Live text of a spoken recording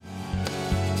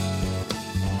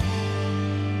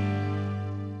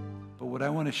what I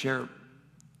want to share,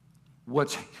 when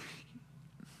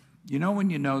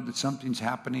you know that something's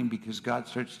happening because God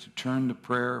starts to turn the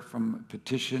prayer from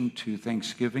petition to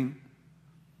thanksgiving,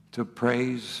 to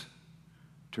praise,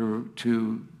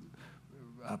 to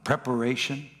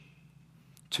preparation,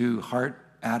 to heart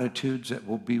attitudes that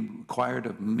will be required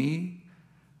of me,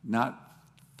 not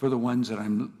for the ones that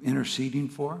I'm interceding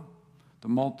for, the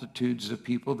multitudes of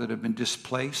people that have been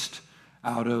displaced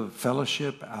out of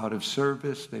fellowship, out of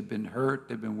service. They've been hurt,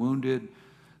 they've been wounded,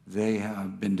 they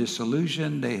have been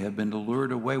disillusioned, they have been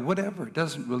lured away, whatever. It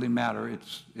doesn't really matter.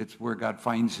 It's where God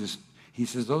finds he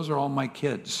says, those are all my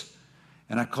kids.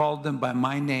 And I called them by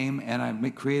my name, and I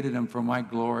created them for my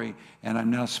glory. And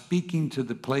I'm now speaking to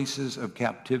the places of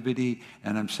captivity,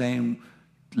 and I'm saying,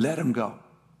 let them go.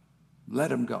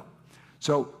 Let them go.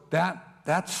 So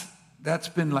that's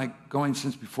been like going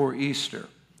since before Easter.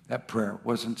 That prayer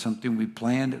wasn't something we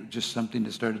planned. It was just something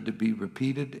that started to be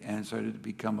repeated and started to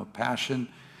become a passion.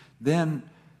 Then,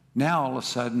 now all of a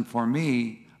sudden, for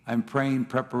me, I'm praying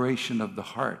preparation of the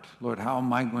heart. Lord, how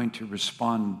am I going to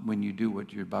respond when you do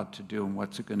what you're about to do, and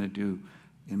what's it going to do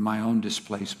in my own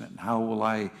displacement? How will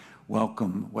I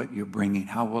welcome what you're bringing?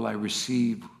 How will I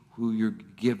receive who you're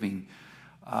giving?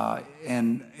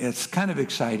 And it's kind of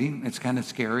exciting. It's kind of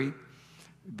scary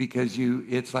because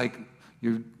it's like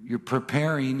you're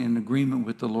preparing in agreement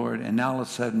with the Lord, and now all of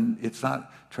a sudden it's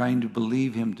not trying to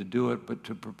believe him to do it, but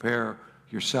to prepare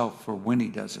yourself for when he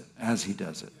does it, as he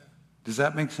does it. Does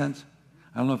that make sense?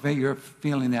 I don't know if you're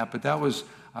feeling that, but I was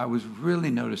really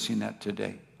noticing that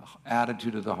today.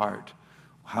 Attitude of the heart,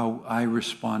 how I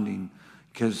responding.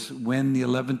 Because when the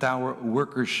 11th hour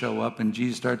workers show up and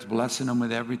Jesus starts blessing them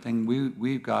with everything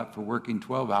we've got for working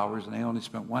 12 hours and they only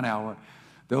spent 1 hour,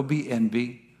 there'll be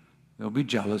envy, there'll be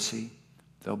jealousy,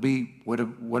 there'll be,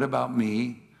 what about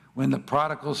me? When the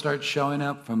prodigal starts showing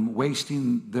up from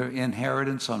wasting their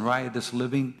inheritance on riotous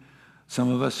living, some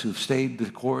of us who've stayed the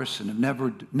course and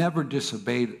have never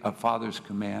disobeyed a father's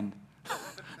command.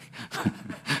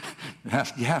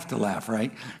 You have to laugh,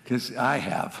 right? Because I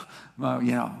have. Well,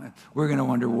 we're going to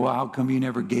wonder, well, how come you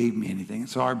never gave me anything?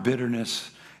 So our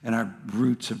bitterness and our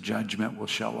roots of judgment will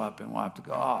show up, and we'll have to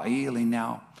go, oh, healing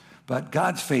now. But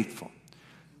God's faithful.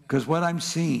 Because what I'm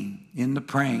seeing in the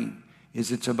praying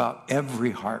is it's about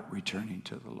every heart returning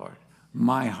to the Lord.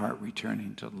 My heart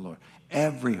returning to the Lord.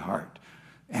 Every heart.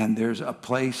 And there's a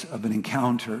place of an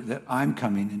encounter that I'm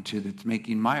coming into that's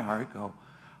making my heart go,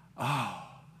 oh,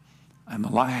 I'm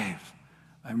alive.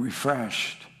 I'm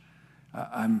refreshed.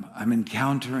 I'm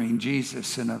encountering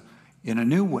Jesus in a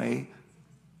new way,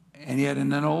 and yet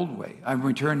in an old way. I'm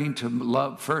returning to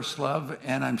love, first love,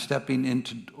 and I'm stepping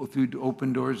through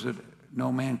open doors that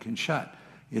no man can shut.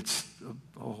 It's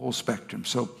a whole spectrum.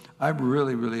 So I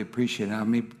really, really appreciate it. I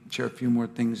may share a few more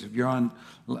things. If you're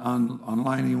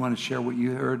online and you want to share what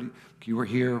you heard, if you were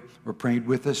here or prayed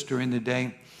with us during the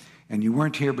day, and you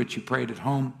weren't here but you prayed at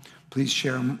home, please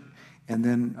share them. And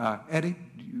then, Eddie,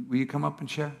 will you come up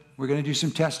and share? We're going to do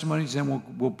some testimonies, then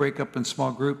we'll break up in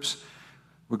small groups.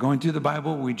 We're going through the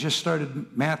Bible. We just started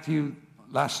Matthew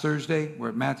last Thursday. We're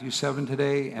at Matthew 7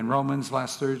 today, and Romans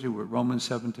last Thursday. We're at Romans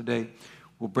 7 today.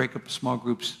 We'll break up small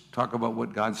groups, talk about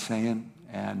what God's saying,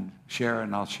 and share,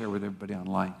 and I'll share with everybody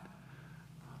online.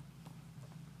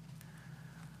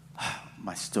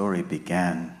 My story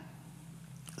began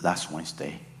last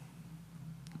Wednesday,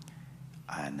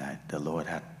 and the Lord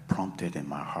had prompted in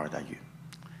my heart that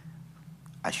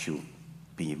I should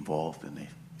be involved in the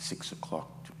 6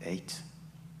 o'clock to 8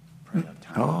 prayer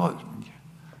time. Oh.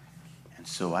 And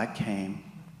so I came,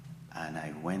 and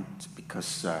I went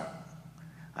because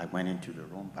I went into the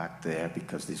room back there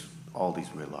because all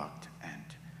these were locked, and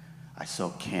I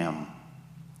saw Kim.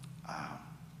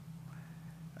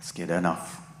 Scared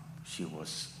enough, she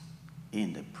was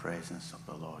in the presence of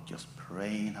the Lord, just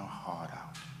praying her heart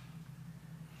out.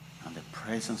 And the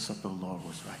presence of the Lord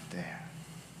was right there.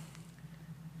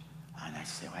 And I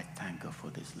said, I thank God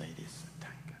for these ladies. I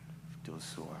thank God for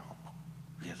those who are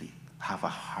really have a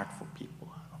heart for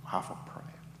people, have a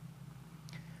prayer.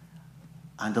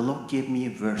 And the Lord gave me a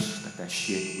verse that I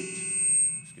shared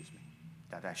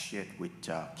with,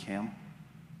 Kim,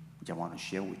 which I want to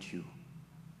share with you.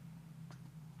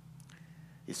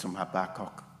 It's from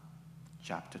Habakkuk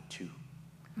chapter 2.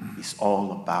 It's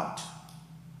all about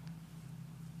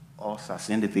us as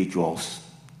individuals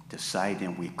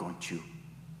deciding we're going to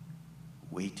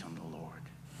wait on the Lord.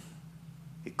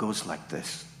 It goes like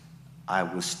this. I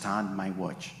will stand my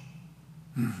watch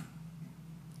and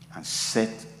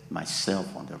set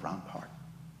myself on the rampart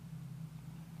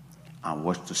and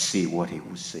watch to see what he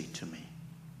will say to me.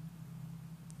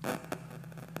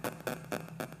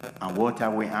 And And what I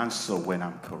will answer when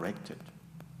I'm corrected.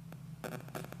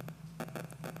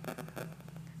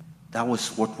 That was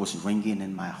what was ringing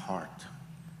in my heart.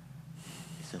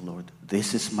 He said, Lord,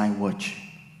 this is my watch.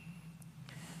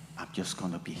 I'm just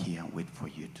going to be here and wait for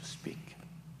you to speak.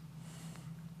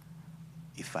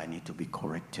 If I need to be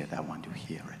corrected, I want to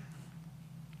hear it.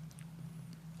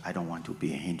 I don't want to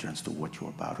be a hindrance to what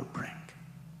you're about to bring.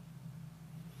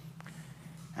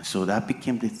 And so that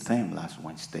became the theme last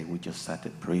Wednesday. We just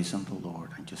started praising the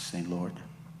Lord and just saying, Lord,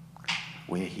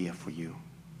 we're here for you.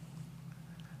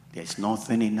 There's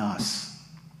nothing in us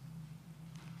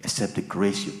except the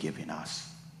grace you've given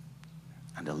us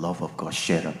and the love of God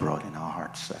shed abroad in our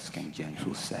hearts, as King James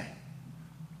will say.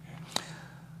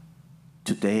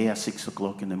 Today at 6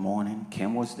 o'clock in the morning,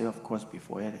 Kim was there, of course,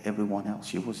 before everyone else.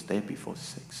 She was there before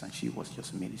 6, and she was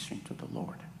just ministering to the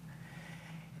Lord.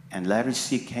 And Larry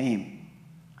C. came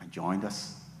and joined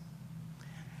us,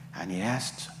 and he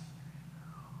asked,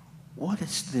 what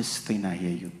is this thing I hear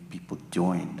you people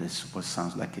doing? This what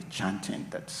sounds like a chanting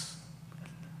that's,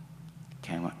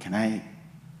 can I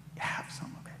have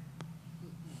some of it?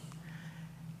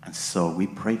 And so we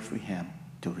prayed for him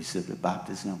to receive the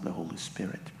baptism of the Holy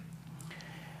Spirit.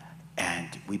 And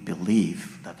we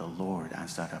believe that the Lord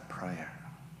answered our prayer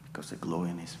because of the glow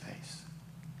in his face.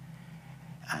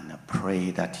 And I pray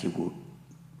that he will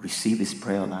receive his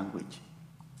prayer language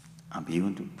and be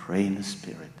able to pray in the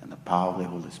Spirit and the power of the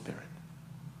Holy Spirit.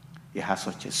 He has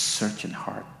such a searching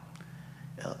heart,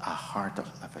 a heart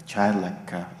of a child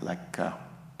like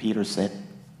Peter said,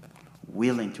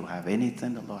 willing to have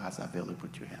anything the Lord has available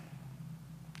to him.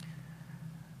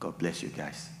 God bless you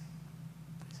guys.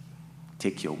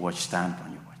 Take your watch, stand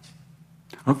on your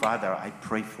watch. Okay. Father, I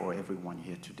pray for everyone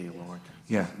here today, Lord.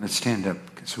 Yeah, let's stand up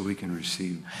so we can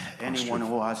receive. Anyone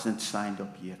who hasn't signed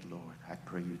up yet, Lord, I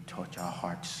pray you touch our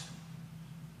hearts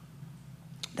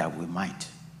that we might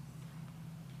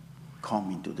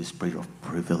come into the spirit of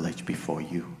privilege before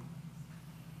you.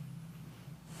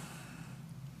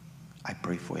 I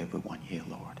pray for everyone here,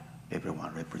 Lord,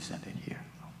 everyone represented here,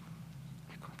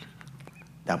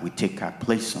 that we take our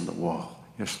place on the wall.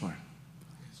 Yes, Lord.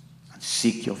 And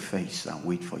seek your face and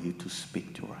wait for you to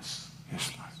speak to us.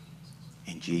 Yes, Lord.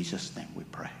 In Jesus' name we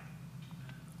pray.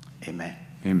 Amen.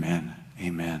 Amen.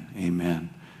 Amen. Amen.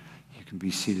 You can be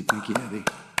seated. Thank you, Eddie.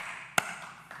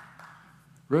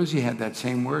 Rosie had that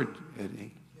same word,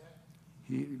 Eddie.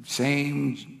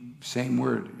 Same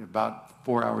word about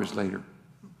 4 hours later.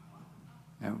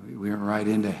 And we went right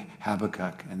into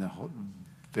Habakkuk and the whole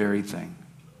very thing.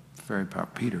 Very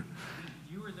powerful. Peter.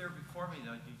 You were there before me,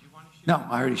 though. Did you want to share? No,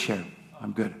 I already shared.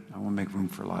 I'm good. I want to make room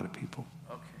for a lot of people.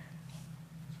 Okay.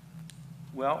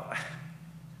 Well,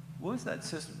 what was that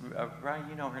sister, Ryan,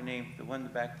 you know her name, the one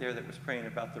back there that was praying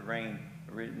about the rain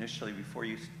initially before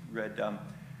you read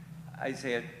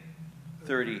Isaiah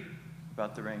 30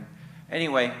 about the rain.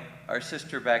 Anyway, our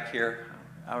sister back here,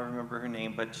 I don't remember her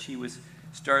name, but she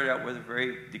started out with a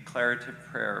very declarative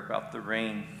prayer about the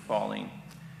rain falling.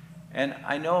 And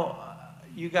I know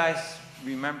you guys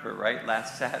remember, right,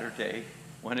 last Saturday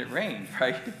when it rained,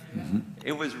 right? Mm-hmm.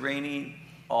 It was raining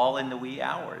all in the wee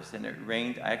hours, and it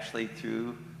rained actually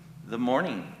through the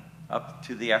morning up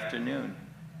to the afternoon.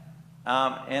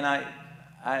 And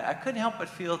I couldn't help but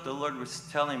feel the Lord was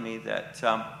telling me that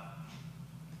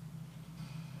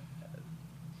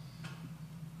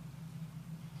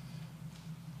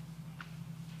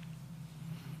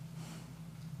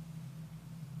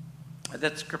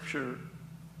that scripture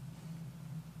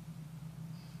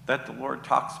that the Lord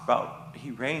talks about,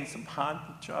 he reigns upon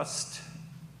the just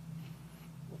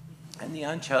and the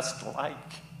unjust alike.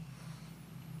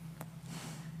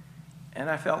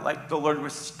 And I felt like the Lord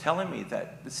was telling me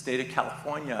that the state of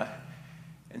California,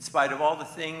 in spite of all the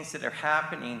things that are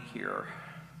happening here,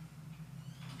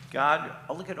 God,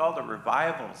 look at all the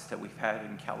revivals that we've had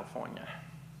in California,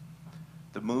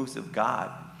 the moves of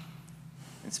God.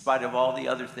 In spite of all the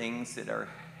other things that are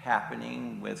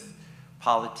happening with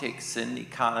politics and the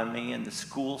economy and the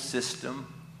school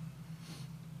system,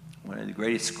 one of the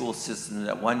greatest school systems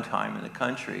at one time in the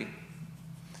country,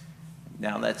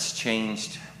 now that's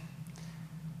changed.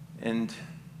 And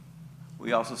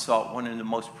we also saw one of the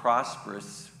most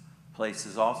prosperous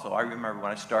places also. I remember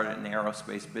when I started in the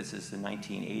aerospace business in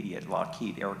 1980 at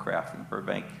Lockheed Aircraft in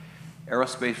Burbank,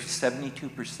 aerospace was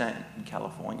 72% in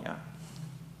California.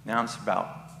 Now it's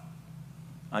about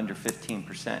under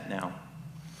 15% now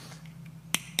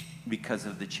because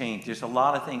of the change. There's a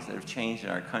lot of things that have changed in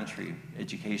our country,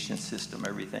 education system,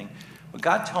 everything. But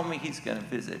God told me he's going to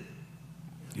visit.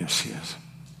 Yes, he is.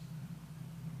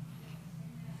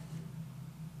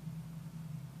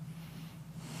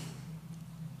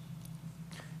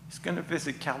 He's going to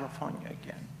visit California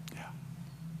again. Yeah.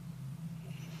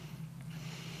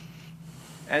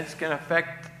 And it's going to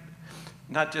affect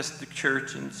not just the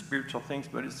church and spiritual things,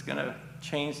 but it's going to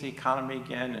change the economy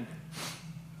again, and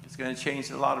it's going to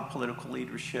change a lot of political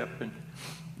leadership, and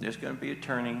there's going to be a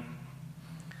turning.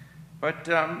 But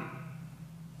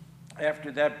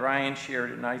after that, Brian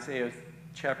shared in Isaiah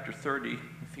chapter 30.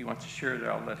 If he wants to share that,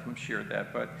 I'll let him share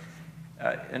that. But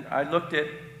and I looked at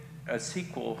a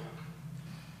sequel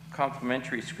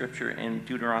complementary scripture in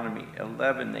Deuteronomy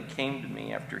 11 that came to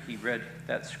me after he read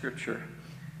that scripture.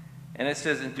 And it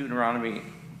says in Deuteronomy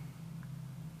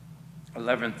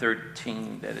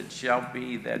 11:13 that it shall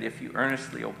be that if you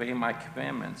earnestly obey my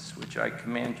commandments, which I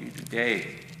command you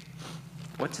today.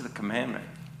 What's the commandment?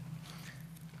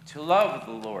 To love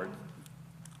the Lord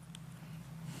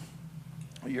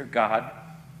your God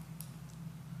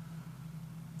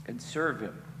and serve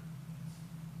him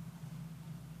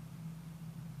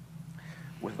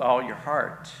with all your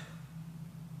heart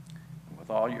and with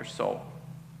all your soul.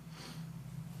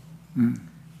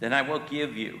 Then I will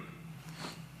give you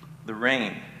the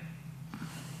rain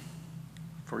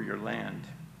for your land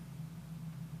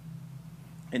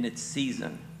in its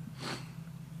season,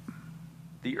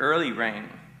 the early rain.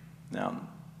 Now,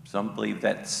 some believe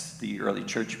that's the early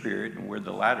church period and we're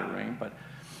the latter rain, but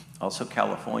also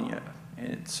California. And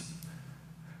it's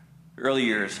early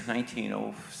years,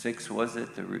 1906 was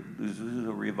it, the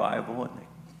revival and the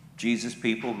Jesus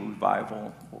People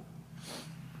revival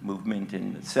movement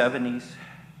in the 70s.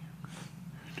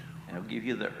 And I'll give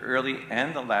you the early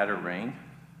and the latter rain.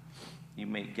 You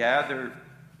may gather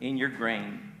in your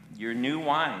grain your new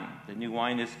wine. The new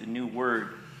wine is the new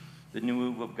word, the new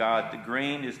move of God. The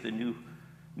grain is the new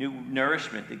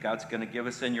nourishment that God's going to give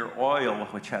us, in your oil,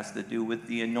 which has to do with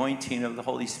the anointing of the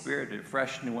Holy Spirit, a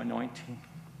fresh new anointing.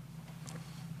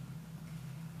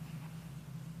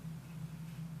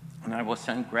 And I will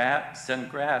send grass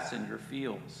in your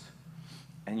fields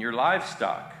and your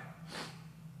livestock.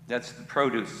 That's the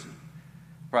produce,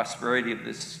 prosperity of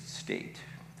this state,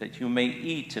 that you may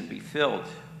eat and be filled.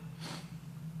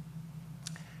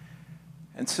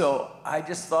 And so I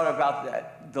just thought about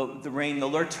that, the rain. The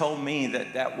Lord told me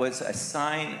that that was a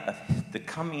sign of the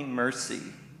coming mercy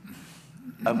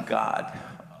of God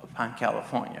upon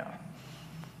California.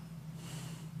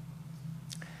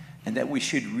 And that we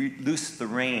should loose the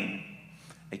rain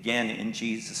again in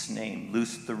Jesus' name.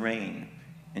 Loose the rain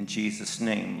in Jesus'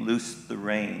 name. Loose the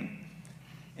rain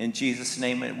in Jesus'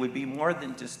 name. It would be more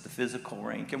than just the physical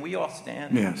rain. Can we all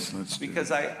stand? Yes, let's do it.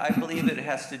 Because I believe that it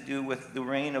has to do with the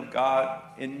reign of God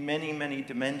in many, many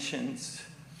dimensions.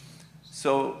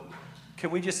 So can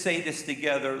we just say this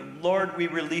together? Lord, we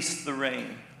release the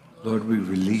rain. Lord, we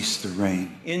release the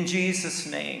rain. In Jesus'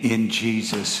 name. In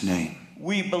Jesus' name.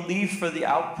 We believe for the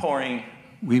outpouring.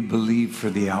 We believe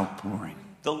for the outpouring.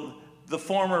 The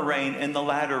former rain and the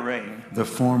latter rain. The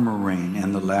former rain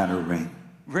and the latter rain.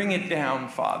 Bring it down,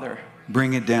 Father.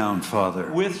 Bring it down,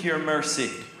 Father. With your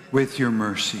mercy. With your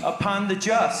mercy. Upon the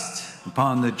just.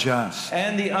 Upon the just.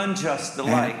 And the unjust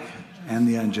alike. And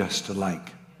the unjust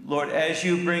alike. Lord, as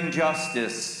you bring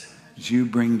justice. As you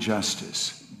bring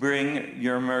justice. Bring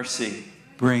your mercy.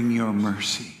 Bring your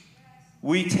mercy.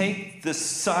 We take the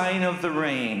sign of the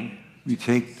rain. We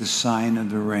take the sign of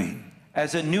the rain.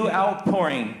 As a new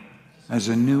outpouring. As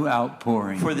a new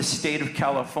outpouring. For the state of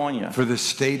California. For the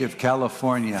state of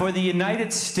California. For the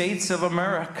United States of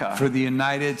America. For the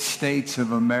United States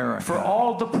of America. For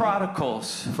all the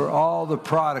prodigals. For all the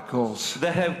prodigals.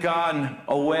 That have gone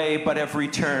away but have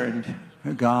returned.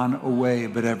 Gone away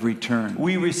but have returned.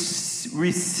 We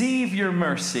receive your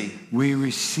mercy. We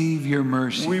receive your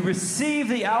mercy. We receive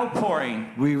the outpouring.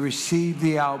 We receive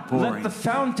the outpouring. Let the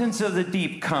fountains of the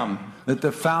deep come. Let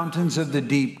the fountains of the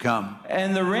deep come.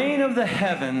 And the rain of the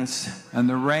heavens. And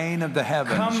the rain of the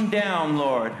heavens. Come down,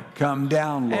 Lord. Come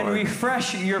down, Lord. And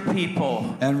refresh your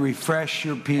people. And refresh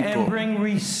your people. And bring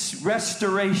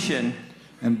restoration.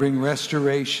 And bring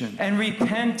restoration. And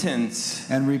repentance.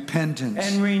 And repentance.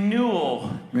 And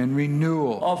renewal. And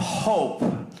renewal. Of hope.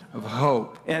 Of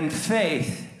hope. And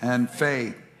faith. And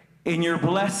faith. In your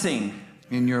blessing.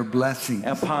 In your blessing.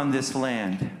 Upon this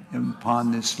land.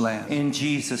 Upon this land. In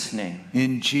Jesus' name.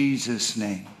 In Jesus'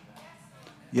 name.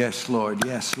 Yes, Lord.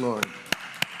 Yes, Lord.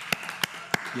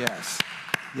 Yes.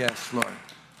 Yes, Lord.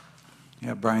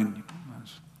 Yeah, Brian.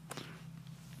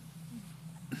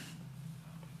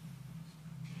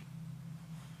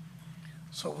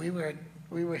 So we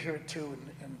were here too,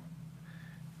 and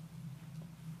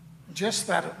just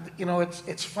that, you know,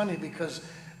 it's funny because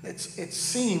it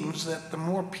seems that the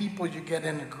more people you get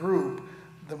in a group,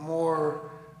 the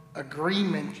more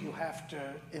agreement you have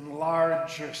to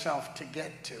enlarge yourself to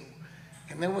get to.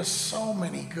 And there was so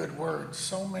many good words,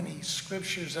 so many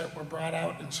scriptures that were brought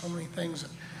out, and so many things.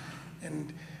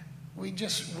 And we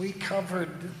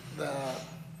covered the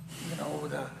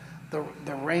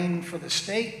reign for the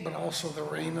state, but also the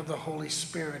reign of the Holy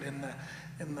Spirit, and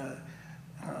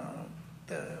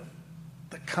the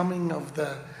coming of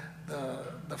the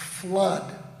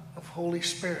flood of Holy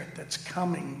Spirit that's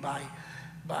coming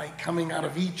by coming out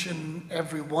of each and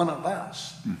every one of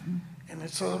us. Mm-hmm. And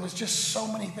so there was just so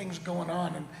many things going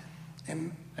on.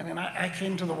 And I mean, I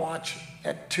came to the watch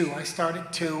at 2. I started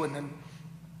at 2, and then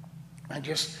I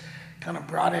just kind of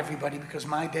brought everybody because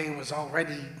my day was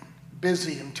already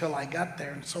busy until I got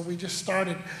there. And so we just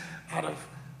started out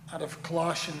of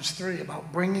Colossians 3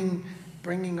 about bringing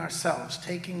ourselves,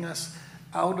 taking us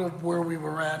out of where we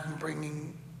were at and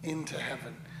bringing into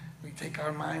heaven. We take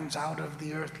our minds out of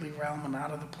the earthly realm and out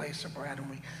of the place that we're at, and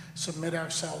we submit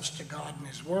ourselves to God and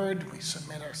His Word. We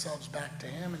submit ourselves back to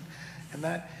Him, and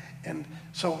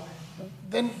so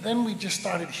then we just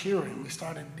started hearing. We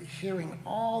started hearing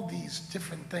all these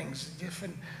different things,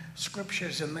 different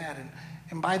scriptures and that,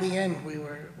 and by the end we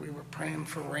were praying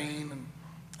for rain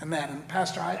and that. And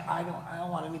Pastor, I don't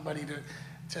want anybody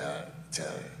to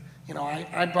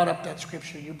I brought up that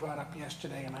scripture you brought up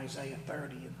yesterday in Isaiah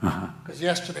 30, because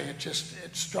yesterday it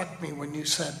struck me when you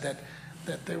said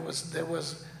that there was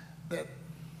that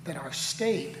our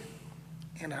state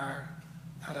in our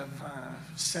out of 1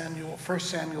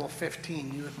 Samuel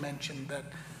 15, you had mentioned that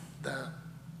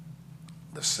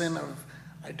the sin of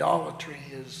idolatry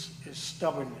is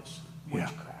stubbornness,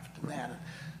 witchcraft, and that.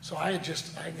 So I had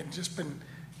just been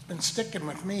sticking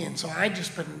with me, and so I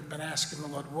just been asking the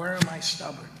Lord, where am I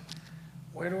stubborn?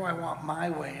 Where do I want my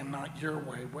way and not your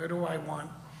way? Where do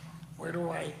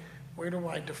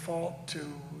I default to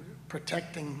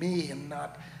protecting me and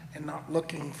not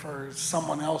looking for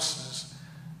someone else's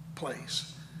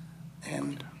place?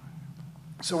 And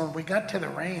so when we got to the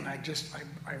rain, I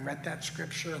read that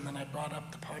scripture, and then I brought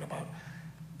up the part about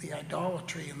the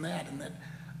idolatry and that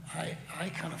I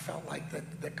kind of felt like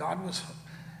that God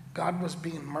was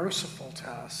being merciful to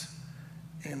us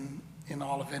in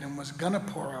all of it, and was going to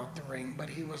pour out the rain, but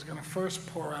He was going to first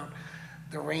pour out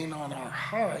the rain on our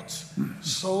hearts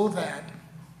so that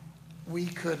we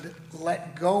could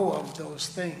let go of those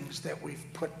things that we've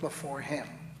put before Him.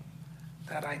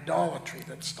 That idolatry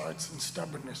that starts in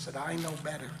stubbornness, that I know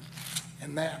better,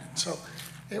 and that. And so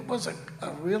it was a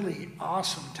really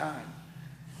awesome time.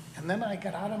 And then I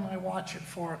got out of my watch at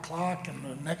 4 o'clock, and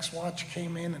the next watch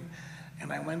came in,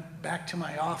 and I went back to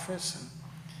my office, and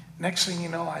next thing you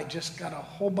know, I just got a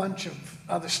whole bunch of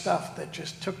other stuff that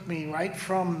just took me right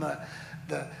from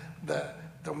the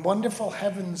wonderful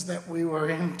heavens that we were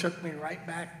in, took me right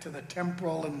back to the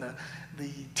temporal and the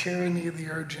tyranny of the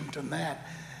urgent and that.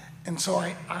 And so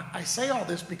I say all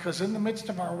this because in the midst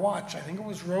of our watch, I think it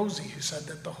was Rosie who said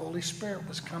that the Holy Spirit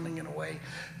was coming in a way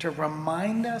to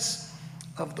remind us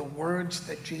of the words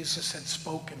that Jesus had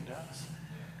spoken to us.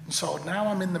 And so now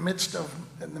I'm in the midst of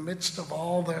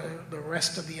all the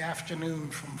rest of the afternoon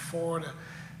from 4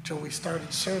 till we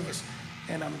started service,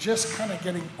 and I'm just kind of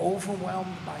getting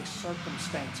overwhelmed by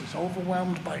circumstances,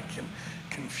 overwhelmed by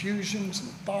confusions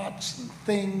and thoughts and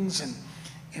things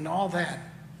and all that.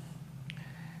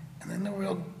 And then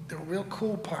the real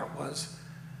cool part was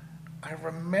I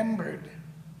remembered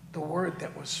the word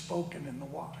that was spoken in the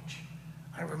watch.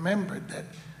 I remembered that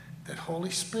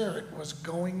Holy Spirit was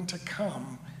going to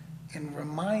come and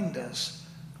remind us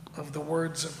of the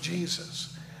words of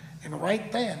Jesus. And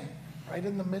right then, right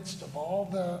in the midst of all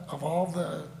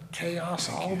the chaos,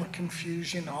 all the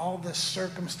confusion, all the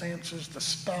circumstances, the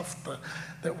stuff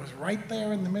that was right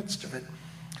there in the midst of it,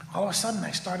 all of a sudden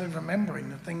I started remembering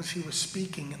the things He was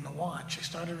speaking in the watch. I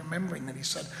started remembering that He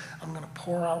said, I'm going to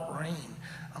pour out rain.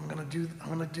 I'm going to do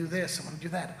this. I'm going to do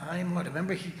that. I am Lord.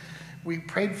 Remember, we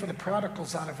prayed for the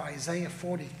prodigals out of Isaiah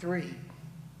 43,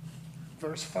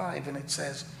 verse 5, and it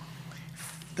says,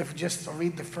 just to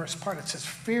read the first part, it says,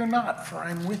 fear not, for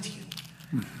I'm with you.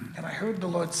 Mm-hmm. And I heard the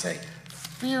Lord say,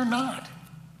 fear not.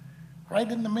 Right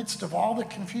in the midst of all the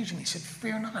confusion, He said,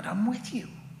 fear not, I'm with you.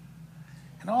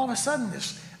 And all of a sudden,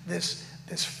 this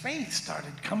faith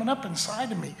started coming up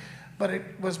inside of me. But it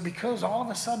was because all of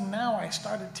a sudden now I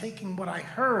started taking what I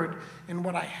heard and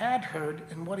what I had heard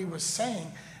and what He was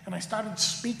saying, and I started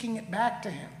speaking it back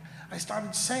to Him. I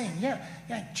started saying, yeah,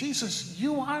 Jesus,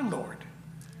 you are Lord.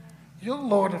 You're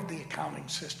Lord of the accounting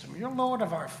system. You're Lord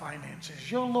of our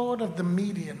finances. You're Lord of the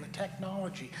media and the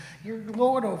technology. You're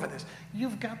Lord over this.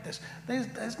 You've got this.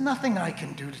 There's nothing I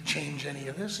can do to change any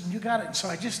of this, and you got it. And so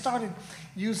I just started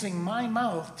using my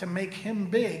mouth to make him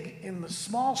big in the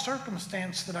small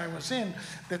circumstance that I was in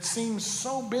that seems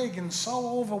so big and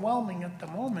so overwhelming at the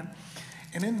moment.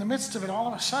 And in the midst of it, all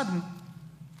of a sudden,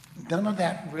 none of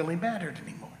that really mattered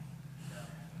anymore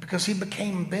because he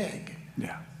became big.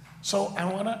 Yeah. So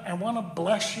I wanna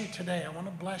bless you today. I wanna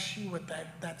bless you with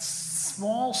that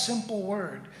small, simple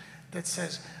word that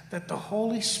says that the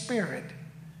Holy Spirit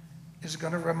is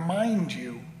gonna remind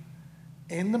you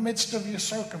in the midst of your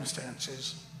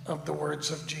circumstances of the words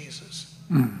of Jesus.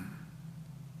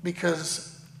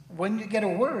 Because when you get a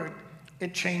word,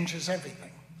 it changes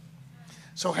everything.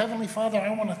 So Heavenly Father, I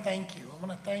wanna thank you. I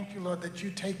wanna thank you, Lord, that you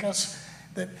take us,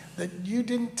 that you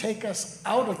didn't take us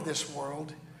out of this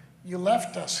world. You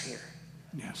left us here.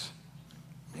 Yes.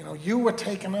 You know, you were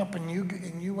taken up and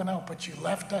you went out, but you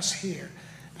left us here.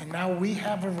 And now we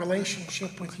have a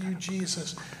relationship with you,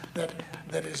 Jesus, that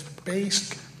is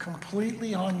based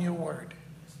completely on your word.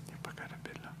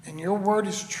 And your word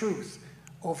is truth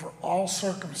over all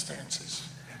circumstances.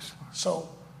 Yes, Lord. So,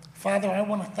 Father, I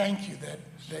want to thank you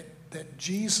that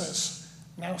Jesus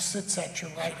now sits at your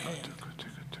right hand,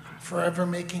 forever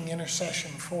making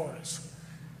intercession for us.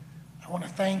 I want to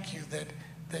thank you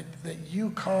that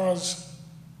you cause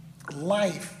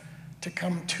life to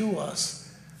come to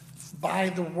us by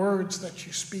the words that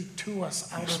you speak to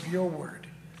us out of your word.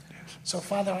 So,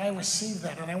 Father, I receive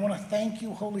that, and I want to thank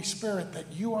you, Holy Spirit, that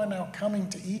you are now coming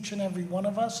to each and every one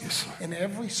of us in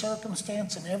every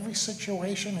circumstance, in every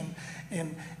situation,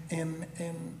 in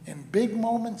big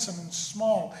moments and in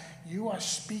small. You are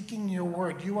speaking your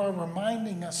word. You are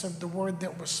reminding us of the word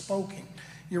that was spoken.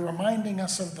 You're reminding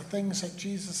us of the things that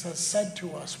Jesus has said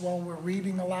to us while we're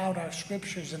reading aloud our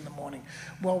scriptures in the morning,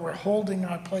 while we're holding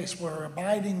our place, we're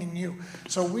abiding in you.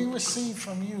 So we receive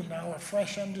from you now a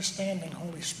fresh understanding,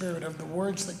 Holy Spirit, of the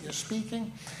words that you're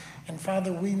speaking. And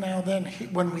Father, we now then,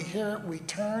 when we hear it, we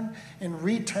turn and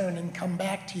return and come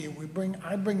back to you.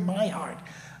 I bring my heart.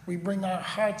 We bring our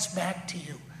hearts back to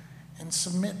you and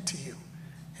submit to you.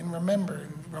 And remember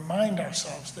and remind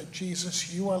ourselves that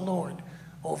Jesus, you are Lord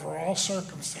over all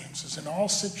circumstances, in all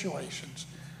situations,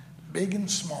 big and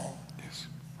small. Yes.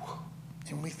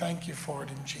 And we thank you for it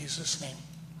in Jesus' name.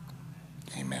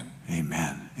 Amen.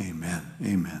 Amen. Amen.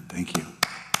 Amen. Thank you.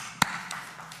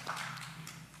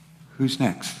 Who's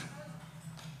next?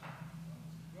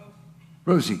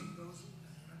 Rosie.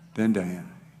 Then Diana.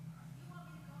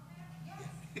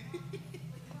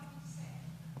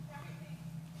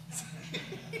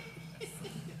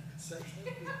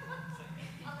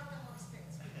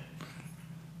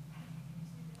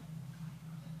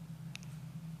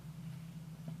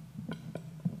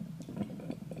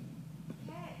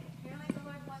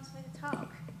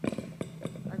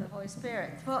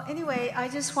 Spirit. Well, anyway, I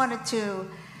just wanted to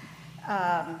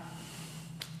kind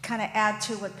of add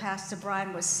to what Pastor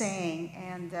Brian was saying,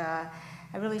 and I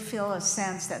really feel a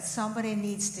sense that somebody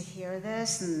needs to hear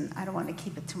this, and I don't want to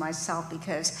keep it to myself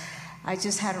because I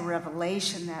just had a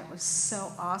revelation that was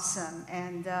so awesome,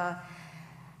 and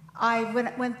when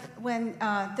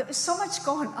there was so much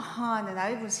going on, and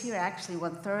I was here actually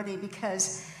 1:30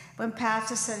 because when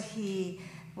Pastor said he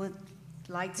would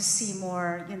like to see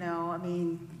more,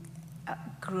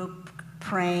 group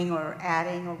praying or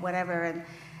adding or whatever,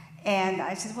 and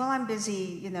I said, well, I'm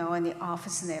busy, in the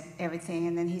office and everything,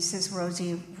 and then he says,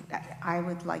 Rosie, I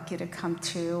would like you to come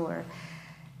too,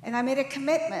 and I made a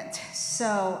commitment.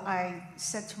 So I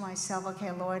said to myself,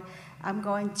 okay, Lord, I'm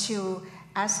going to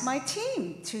ask my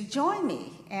team to join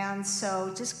me, and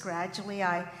so just gradually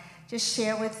I just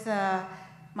share with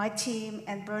my team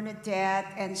and Bernadette,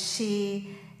 and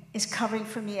she is covering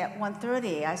for me at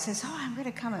 1:30. I says, I'm going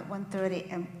to come at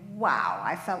 1:30, and wow,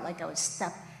 I felt like I was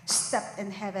stepped in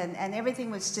heaven, and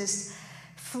everything was just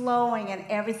flowing and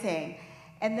everything.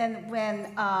 And then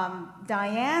when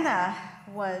Diana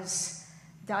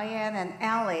and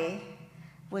Allie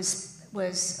was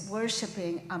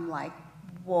worshiping, I'm like,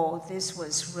 whoa, this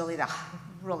was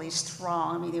really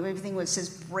strong. I mean, everything was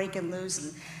just breaking loose,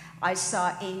 and I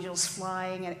saw angels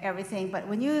flying and everything. But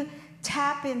when you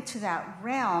tap into that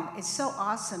realm, it's so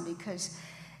awesome because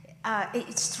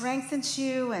it strengthens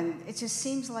you, and it just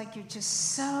seems like you're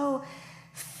just so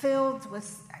filled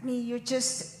with, you're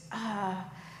just,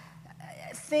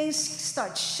 things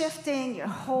start shifting, your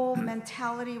whole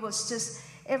mentality was just,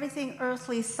 everything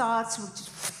earthly thoughts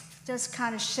would just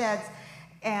kind of shed,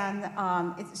 and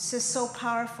it's just so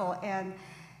powerful. And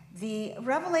the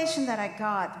revelation that I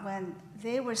got when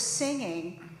they were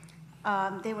singing,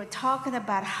 they were talking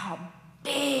about how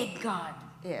big God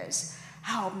is,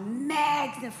 how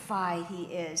magnified he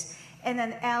is. And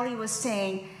then Allie was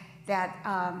saying that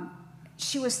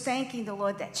she was thanking the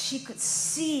Lord that she could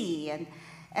see and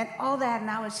all that, and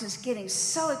I was just getting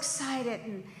so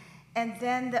excited. And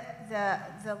then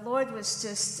the Lord was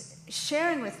just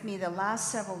sharing with me the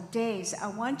last several days, I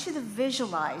want you to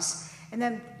visualize. And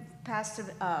then Pastor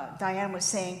Diane was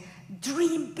saying,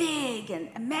 dream big and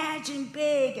imagine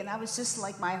big. And I was just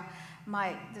like,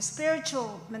 the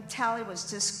spiritual mentality was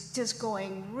just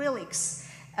going really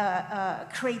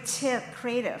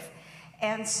creative.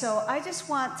 And so I just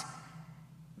want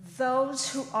those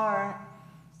who are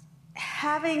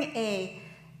having a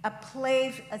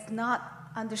place of not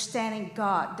understanding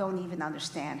God, don't even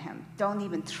understand him. Don't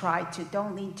even try to.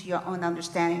 Don't lean to your own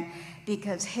understanding,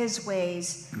 because his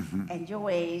ways and your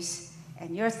ways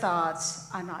and your thoughts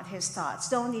are not his thoughts.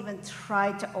 Don't even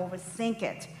try to overthink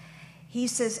it. He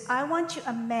says, I want you to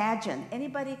imagine.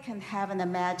 Anybody can have an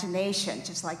imagination,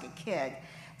 just like a kid.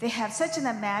 They have such an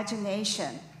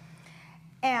imagination.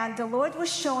 And the Lord was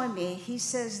showing me, he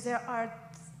says, there are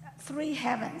 3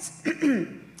 heavens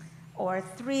or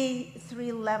three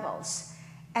levels.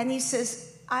 And he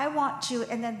says, I want you,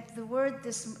 and then the word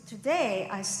today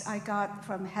I got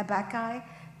from Habakkuk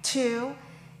 2,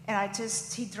 and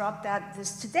he dropped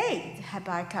this today,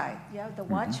 Habakkuk, the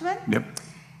watchman. Yep.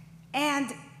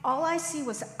 And all I see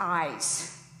was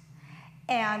eyes.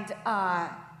 And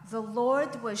the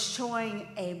Lord was showing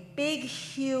a big,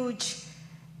 huge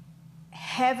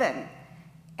heaven.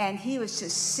 And he was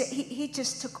he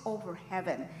just took over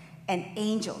heaven and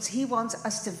angels. He wants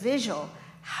us to visual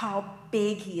how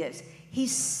big he is.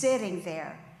 He's sitting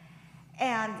there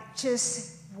and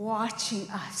just watching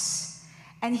us.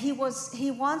 And he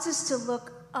wants us to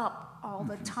look up all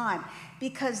the time,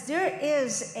 because there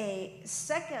is a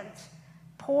second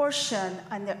portion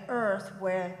on the earth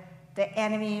where the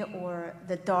enemy or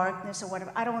the darkness or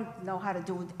whatever, I don't know how to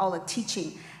do all the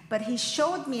teaching, but he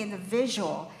showed me in the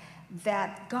visual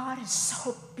that God is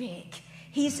so big.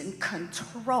 He's in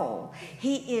control.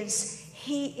 He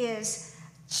is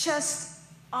just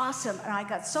awesome. And I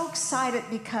got so excited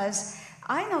because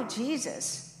I know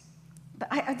Jesus.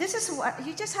 But this is what,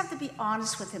 you just have to be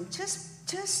honest with him.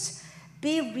 Just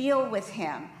be real with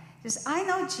him. Because I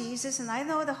know Jesus and I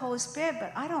know the Holy Spirit,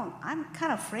 but I'm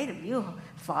kind of afraid of you,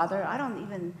 Father. I don't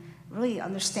even really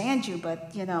understand you,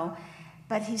 but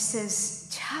but he says,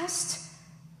 just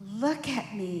look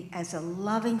at me as a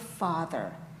loving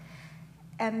Father.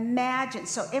 Imagine,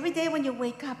 so every day when you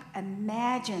wake up,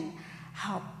 imagine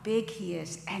how big he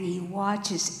is, and he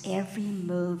watches every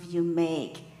move you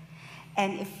make.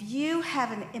 And if you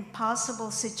have an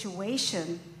impossible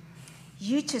situation,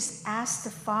 you just ask the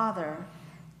Father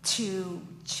to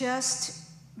just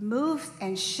move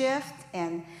and shift.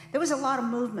 And there was a lot of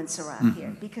movements around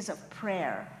here because of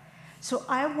prayer. So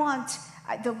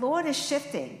the Lord is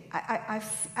shifting.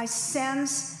 I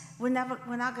sense we're not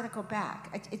going to go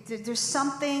back. There's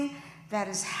something that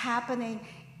is happening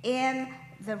in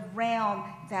the realm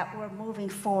that we're moving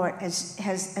forward as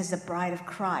the bride of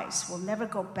Christ. We'll never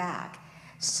go back.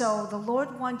 So the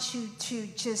Lord wants you to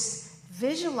just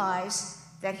visualize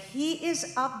that he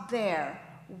is up there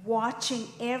watching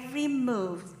every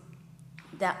move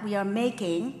that we are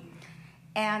making,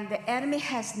 and the enemy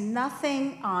has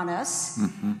nothing on us,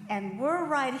 and we're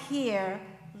right here,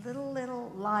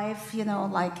 little life,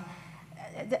 like,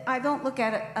 I don't look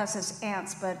at us as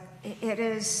ants, but it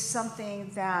is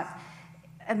something that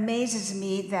amazes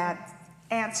me that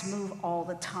ants move all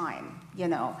the time,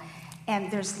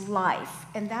 and there's life,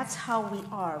 and that's how we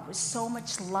are, with so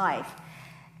much life.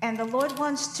 And the Lord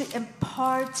wants to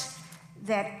impart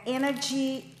that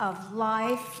energy of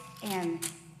life and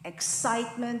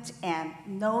excitement, and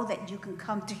know that you can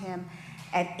come to him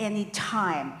at any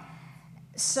time.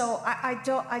 So I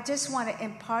just want to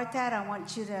impart that. I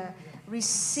want you to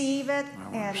receive it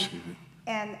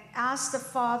and ask the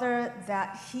Father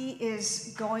that he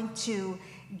is going to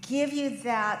give you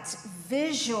that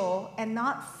visual and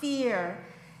not fear.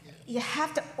 You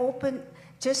have to open,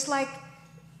 just like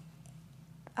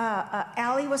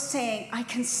Allie was saying, I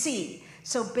can see.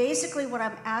 So basically what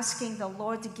I'm asking the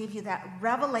Lord to give you that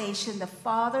revelation. The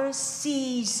Father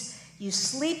sees you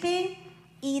sleeping,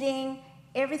 eating,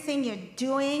 everything you're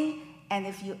doing, and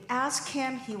if you ask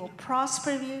him, he will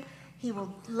prosper you. He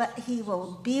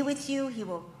will be with you. He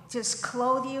will just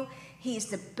clothe you. He's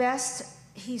the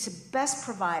best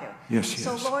provider. Yes,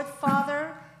 so yes. Lord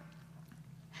Father,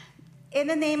 in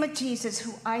the name of Jesus,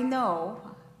 who I know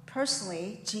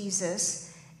personally,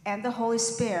 Jesus and the Holy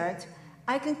Spirit,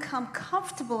 I can come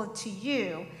comfortable to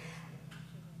you.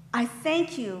 I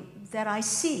thank you that I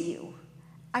see you.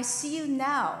 I see you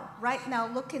now, right now,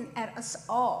 looking at us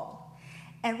all.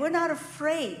 And we're not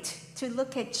afraid to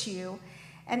look at you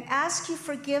and ask you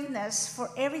forgiveness for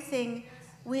everything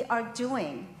we are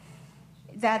doing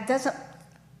that doesn't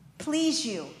please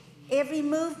you. Every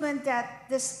movement that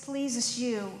displeases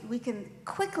you, we can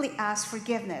quickly ask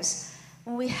forgiveness.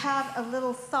 When we have a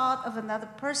little thought of another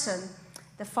person,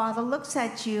 the Father looks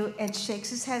at you and shakes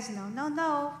his head. No, no,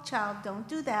 no, child, don't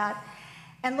do that.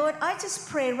 And Lord, I just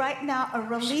pray right now a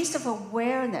release of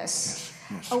awareness.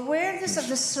 Awareness of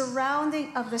the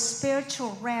surrounding of the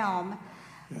spiritual realm,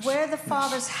 where the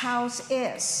Father's house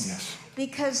is.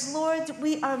 Because, Lord,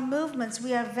 we are movements,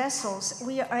 we are vessels,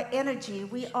 we are energy,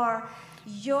 we are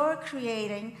your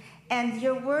creating. And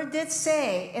your word did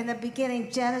say in the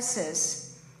beginning,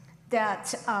 Genesis,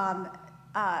 that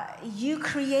you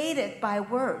created by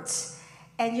words,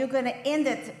 and you're going to end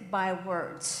it by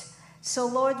words. So,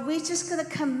 Lord, we're just going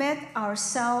to commit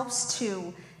ourselves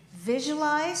to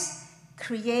visualize,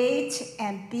 create,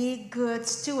 and be good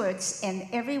stewards in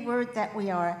every word that we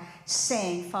are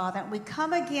saying, Father. We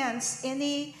come against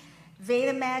any vain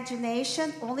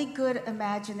imagination, only good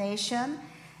imagination.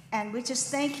 And we just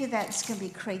thank you that it's going to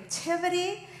be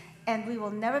creativity, and we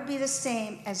will never be the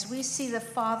same as we see the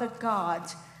Father God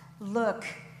look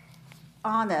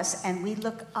on us, and we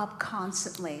look up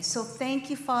constantly. So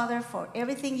thank you, Father, for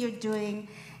everything you're doing,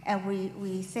 and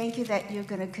we thank you that you're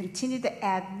going to continue to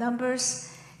add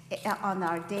numbers on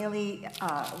our daily,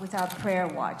 with our prayer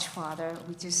watch, Father.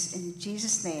 We just, in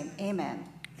Jesus' name, amen.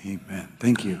 Amen.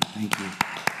 Thank you. Thank you.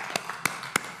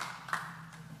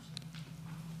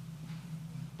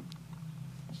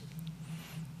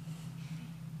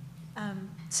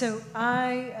 So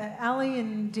Allie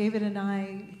and David and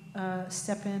I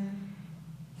step in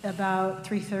about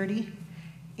 3:30,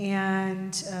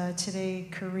 and today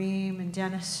Kareem and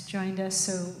Dennis joined us.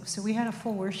 So we had a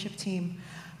full worship team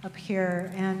up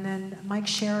here, and then Mike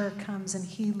Scherer comes and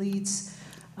he leads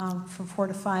from 4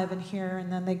 to 5 in here,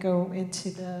 and then they go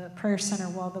into the prayer center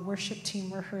while the worship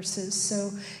team rehearses. So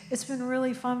it's been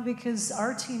really fun because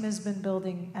our team has been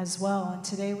building as well, and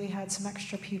today we had some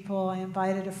extra people. I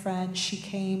invited a friend, she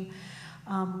came.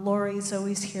 Lori's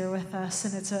always here with us,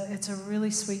 and it's a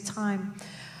really sweet time.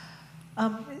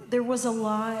 There was a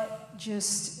lot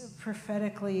just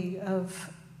prophetically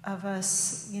of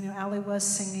us, Allie was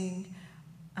singing,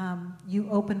 you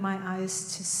opened my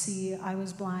eyes to see. I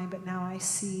was blind, but now I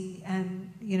see.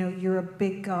 And, you're a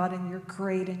big God, and you're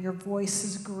great, and your voice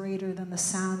is greater than the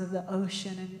sound of the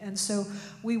ocean. And so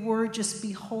we were just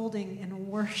beholding in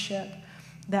worship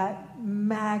that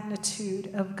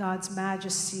magnitude of God's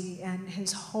majesty and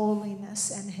his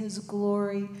holiness and his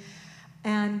glory.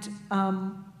 And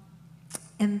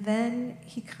then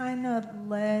he kind of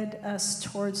led us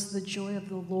towards the joy of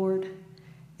the Lord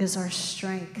is our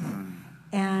strength.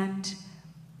 And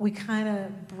we kind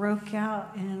of broke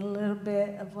out in a little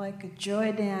bit of like a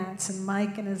joy dance, and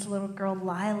Mike and his little girl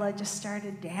Lila just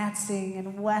started dancing,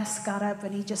 and Wes got up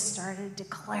and he just started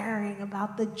declaring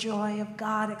about the joy of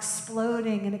God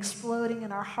exploding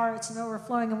in our hearts and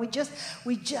overflowing. And we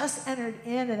just entered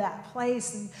into that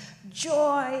place, and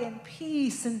joy and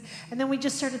peace, and then we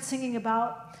just started singing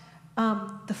about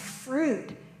the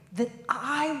fruit, that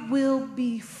I will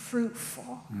be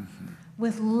fruitful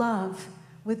with love,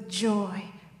 with joy,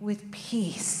 with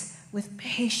peace, with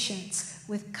patience,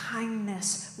 with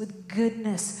kindness, with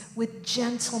goodness, with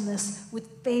gentleness, with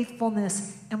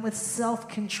faithfulness, and with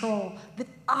self-control. That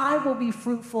I will be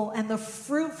fruitful, and the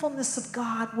fruitfulness of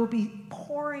God will be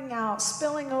pouring out,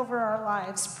 spilling over our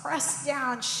lives, pressed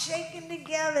down, shaken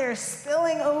together,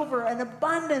 spilling over, an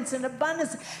abundance. And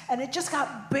it just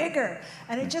got bigger,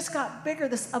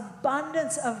 this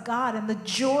abundance of God and the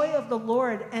joy of the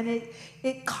Lord. And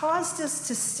it caused us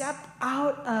to step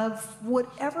out of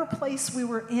whatever place we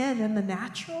were in the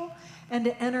natural, and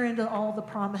to enter into all the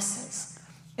promises.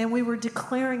 And we were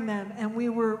declaring them, and we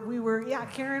were,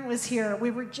 Karen was here.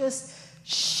 We were just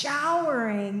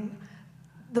showering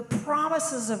the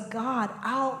promises of God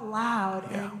out loud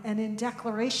and in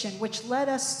declaration, which led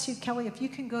us to, Kelly, if you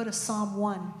can go to Psalm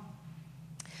 1.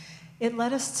 It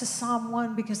led us to Psalm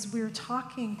 1 because we were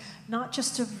talking not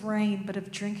just of rain, but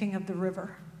of drinking of the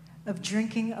river, of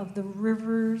drinking of the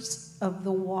rivers of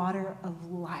the water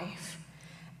of life.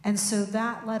 And so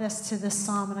that led us to this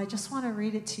psalm, and I just want to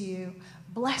read it to you.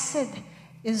 Blessed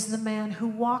is the man who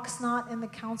walks not in the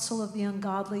counsel of the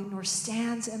ungodly, nor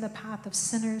stands in the path of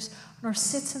sinners, nor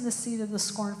sits in the seat of the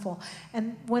scornful.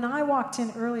 And when I walked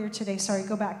in earlier today, sorry,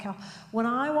 go back, Cal. When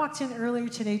I walked in earlier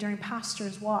today during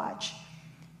Pastor's Watch,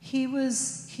 he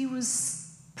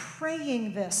was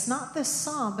praying this, not this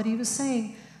psalm, but he was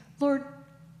saying, Lord,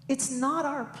 It's not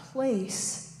our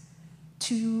place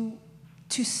to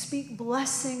speak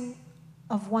blessing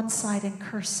of one side and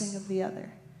cursing of the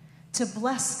other, to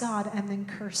bless God and then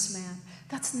curse man.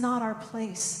 That's not our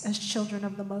place as children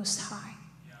of the Most High.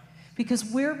 Because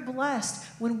we're blessed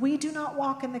when we do not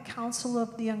walk in the counsel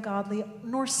of the ungodly,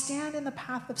 nor stand in the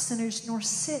path of sinners, nor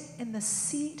sit in the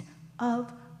seat of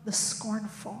the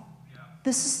scornful.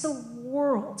 This is the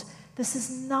world. This is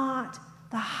not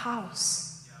the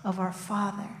house of our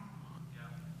Father.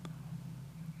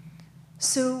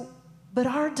 So, but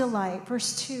our delight,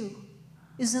 verse 2,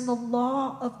 is in the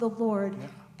law of the Lord,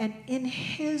 and in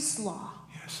his law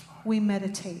we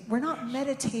meditate. We're not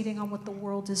meditating on what the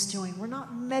world is doing. We're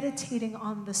not meditating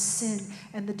on the sin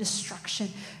and the destruction.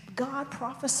 God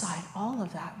prophesied all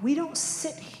of that. We don't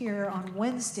sit here on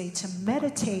Wednesday to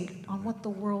meditate on what the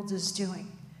world is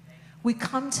doing. We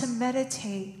come to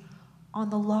meditate on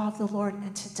the law of the Lord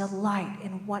and to delight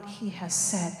in what he has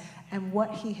said and what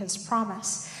he has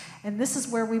promised. And this is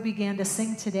where we began to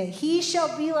sing today. He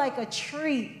shall be like a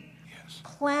tree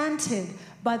planted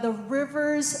by the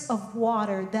rivers of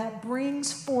water that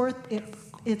brings forth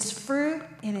its fruit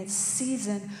in its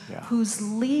season, whose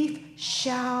leaf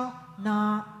shall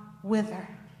not wither.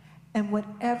 And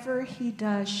whatever he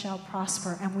does shall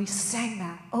prosper. And we sang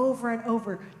that over and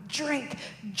over. Drink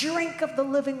of the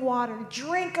living water.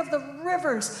 Drink of the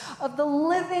rivers of the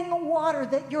living water,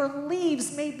 that your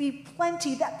leaves may be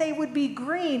plenty, that they would be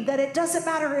green, that it doesn't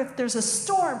matter if there's a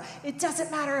storm, it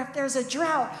doesn't matter if there's a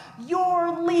drought.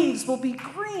 Your leaves will be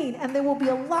green and they will be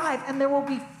alive, and there will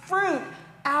be fruit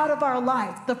out of our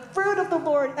life. The fruit of the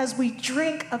Lord as we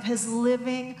drink of his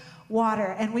living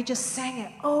water. And we just sang it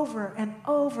over and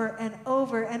over and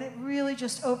over, and it really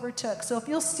just overtook. So if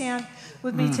you'll stand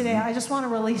with me today, I just want to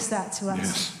release that to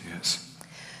us. Yes.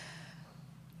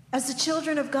 As the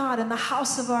children of God in the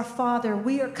house of our Father,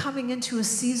 we are coming into a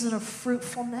season of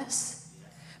fruitfulness,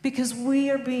 because we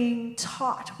are being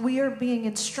taught, we are being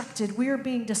instructed, we are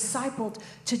being discipled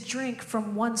to drink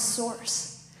from one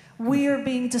source. We are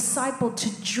being discipled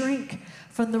to drink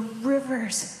from the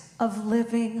rivers of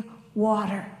living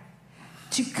water.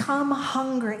 To come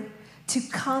hungry, to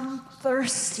come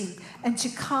thirsty, and to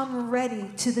come ready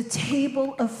to the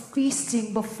table of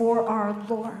feasting before our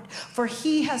Lord. For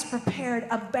he has prepared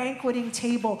a banqueting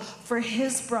table for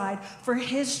his bride, for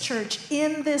his church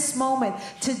in this moment,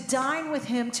 to dine with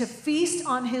him, to feast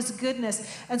on his goodness.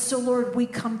 And so, Lord, we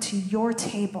come to your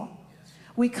table.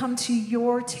 We come to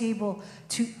your table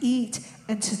to eat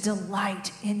and to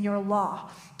delight in your law,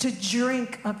 to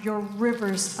drink of your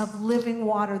rivers of living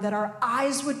water, that our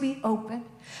eyes would be open,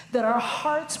 that our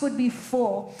hearts would be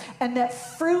full, and that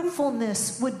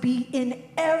fruitfulness would be in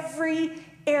every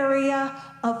area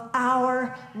of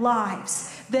our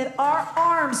lives, that our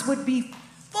arms would be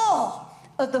full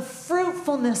of the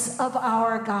fruitfulness of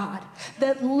our God,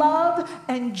 that love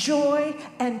and joy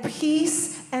and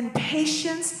peace and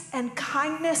patience and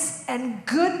kindness and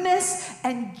goodness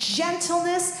and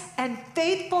gentleness and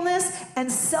faithfulness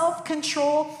and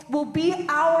self-control will be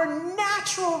our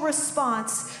natural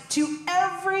response to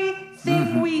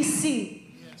everything we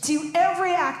see. To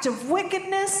every act of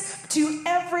wickedness, to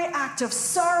every act of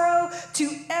sorrow, to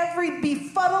every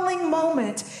befuddling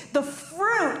moment, the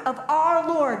fruit of our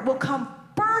Lord will come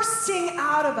bursting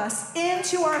out of us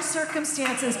into our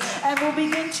circumstances, and will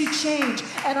begin to change,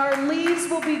 and our leaves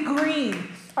will be green.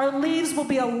 Our leaves will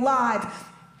be alive.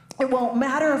 It won't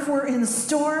matter if we're in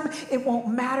storm. It won't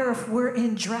matter if we're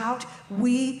in drought.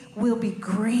 We will be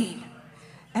green,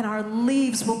 and our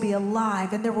leaves will be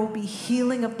alive, and there will be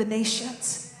healing of the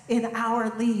nations in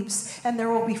our leaves, and there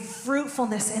will be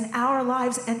fruitfulness in our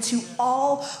lives and to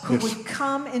all who would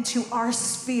come into our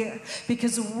sphere,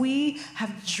 because we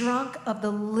have drunk of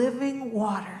the living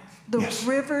water, the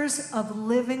rivers of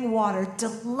living water,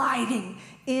 delighting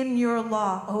in your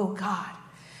law, oh God.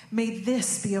 May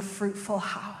this be a fruitful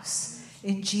house.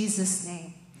 In Jesus'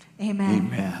 name,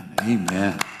 amen.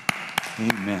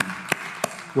 Amen.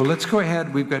 Well, let's go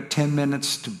ahead. We've got 10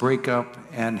 minutes to break up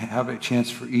and have a chance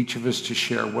for each of us to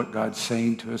share what God's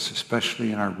saying to us,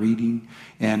 especially in our reading.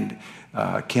 And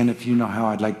Ken, if you know how,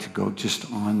 I'd like to go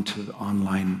just on to the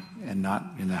online and not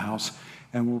in the house.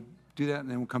 And we'll do that,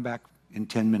 and then we'll come back in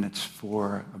 10 minutes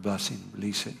for a blessing.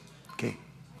 Release it. Okay.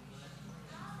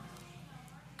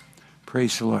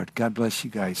 Praise the Lord. God bless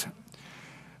you guys.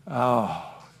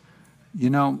 You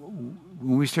know,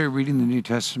 when we started reading the New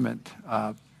Testament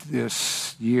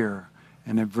this year,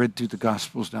 and I've read through the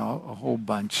Gospels now a whole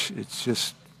bunch, it's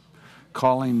just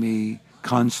calling me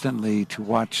constantly to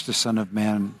watch the Son of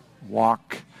Man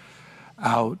walk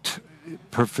out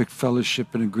perfect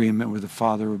fellowship and agreement with the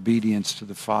Father, obedience to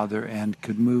the Father, and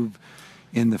could move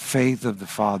in the faith of the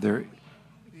Father,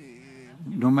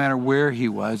 no matter where he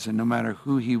was and no matter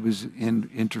who he was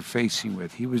interfacing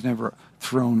with. He was never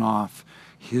thrown off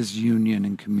his union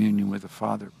and communion with the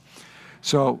Father.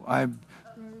 So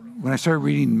when I started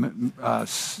reading the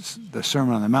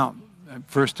Sermon on the Mount, at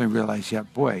first I realized, yeah,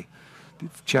 boy,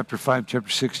 chapter 5, chapter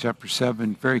 6, chapter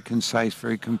 7, very concise,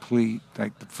 very complete,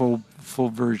 like the full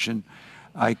version.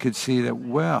 I could see that,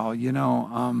 well,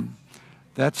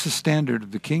 that's the standard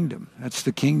of the kingdom. That's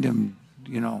the kingdom,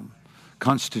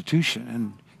 constitution,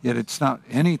 and yet it's not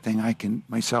anything I can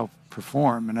myself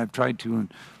perform. And I've tried to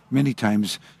many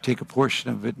times take a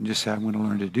portion of it and just say, I'm going to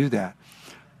learn to do that.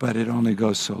 But it only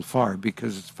goes so far,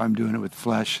 because if I'm doing it with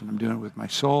flesh and I'm doing it with my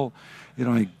soul,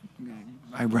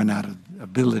 I run out of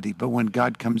ability. But when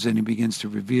God comes in and begins to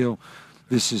reveal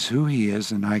this is who he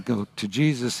is, and I go to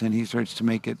Jesus and he starts to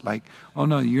make it like, oh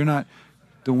no, you're not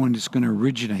the one that's going to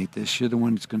originate this. You're the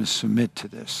one that's going to submit to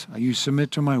this. You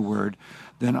submit to my word,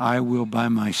 then I will, by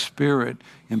my Spirit,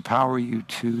 empower you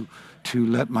to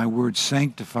let my word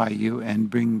sanctify you and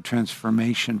bring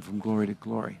transformation from glory to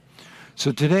glory.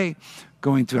 So today,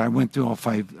 I went through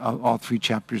all 3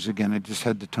 chapters again. I just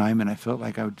had the time, and I felt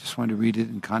like I just wanted to read it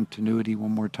in continuity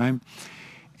one more time.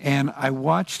 And I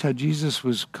watched how Jesus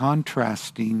was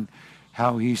contrasting,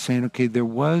 how he's saying, okay,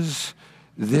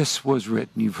 this was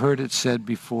written. You've heard it said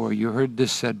before. You heard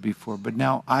this said before. But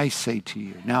now I say to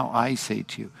you. Now I say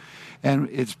to you. And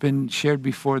it's been shared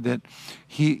before that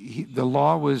the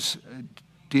law was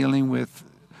dealing with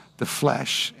the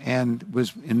flesh and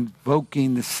was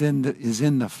invoking the sin that is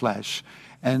in the flesh,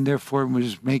 and therefore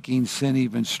was making sin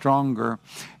even stronger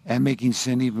and making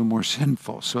sin even more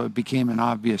sinful. So it became an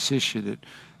obvious issue that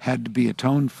had to be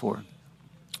atoned for.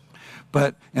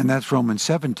 And that's Romans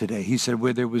 7 today. He said,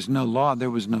 where there was no law,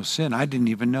 there was no sin. I didn't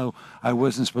even know I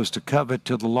wasn't supposed to covet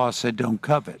till the law said don't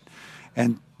covet.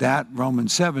 And that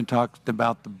Romans 7 talked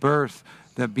about the birth,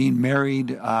 that being married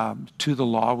to the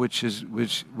law, which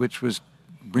was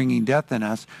bringing death in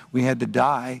us. We had to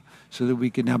die so that we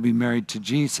could now be married to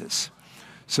Jesus.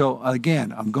 So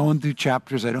again, I'm going through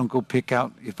chapters. I don't go pick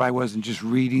out if I wasn't just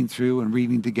reading through and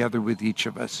reading together with each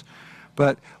of us.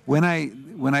 But by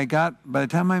the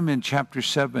time I'm in chapter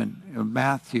 7 of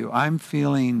Matthew, I'm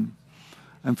feeling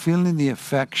the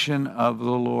affection of the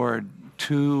Lord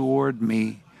toward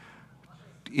me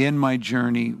in my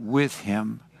journey with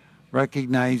him,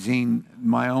 recognizing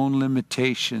my own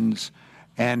limitations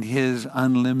and his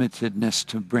unlimitedness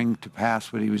to bring to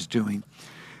pass what he was doing.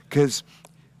 Because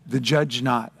the judge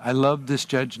not. I love this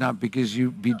judge not, because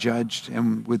you be judged,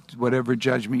 and with whatever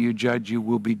judgment you judge, you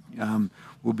will be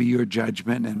your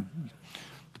judgment. And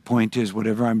the point is,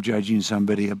 whatever I'm judging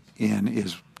somebody in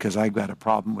is because I've got a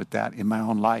problem with that in my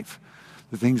own life.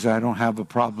 The things that I don't have a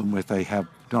problem with,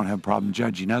 don't have a problem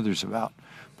judging others about.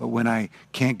 But when I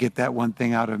can't get that one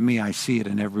thing out of me, I see it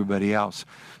in everybody else.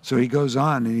 So he goes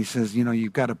on and he says,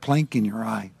 you've got a plank in your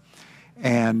eye,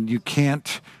 and you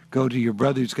can't go to your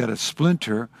brother who's got a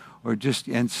splinter or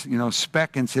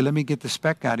speck and say, let me get the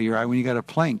speck out of your eye when you got a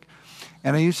plank.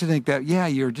 And I used to think that, yeah,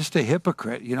 you're just a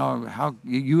hypocrite. How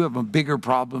you have a bigger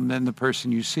problem than the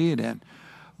person you see it in.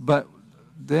 But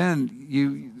then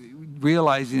you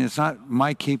realizing it's not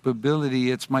my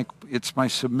capability, it's my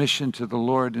submission to the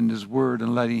Lord and his word,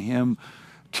 and letting him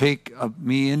take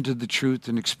me into the truth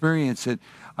and experience it.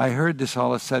 I heard this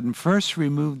all of a sudden. First,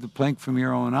 remove the plank from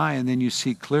your own eye, and then you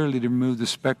see clearly to remove the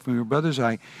speck from your brother's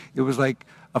eye. It was like,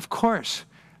 of course,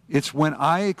 it's when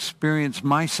I experience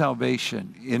my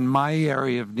salvation in my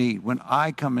area of need, when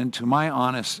I come into my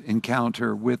honest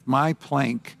encounter with my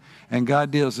plank, and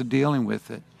God dealing with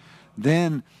it,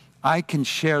 then I can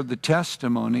share the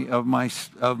testimony of my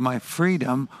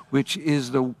freedom, which is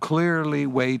the clearly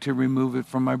way to remove it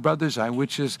from my brother's eye,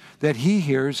 which is that he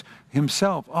hears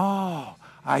himself. Oh,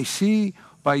 I see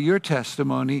by your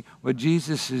testimony what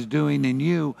Jesus is doing in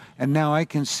you, and now I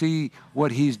can see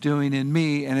what he's doing in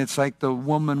me. And it's like the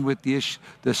woman with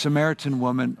the Samaritan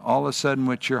woman. All of a sudden,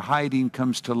 what you're hiding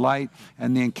comes to light,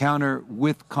 and the encounter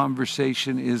with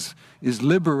conversation is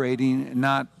liberating.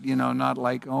 Not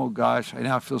like, oh gosh, I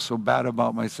now feel so bad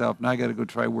about myself. Now I got to go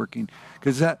try working,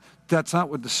 because that's not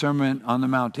what the Sermon on the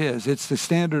Mount is. It's the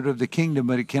standard of the kingdom,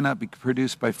 but it cannot be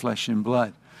produced by flesh and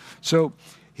blood. So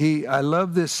I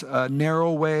love this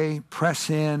narrow way,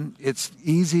 press in. It's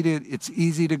easy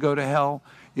to go to hell.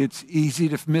 It's easy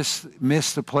to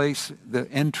miss the place, the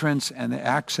entrance and the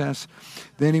access.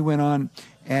 Then he went on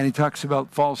and he talks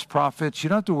about false prophets. You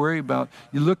don't have to worry about,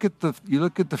 you look at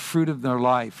the fruit of their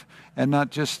life, and not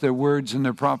just their words and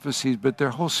their prophecies, but their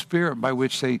whole spirit by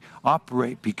which they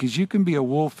operate, because you can be a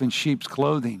wolf in sheep's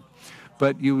clothing.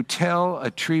 but you tell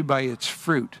a tree by its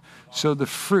fruit. So the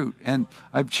fruit, and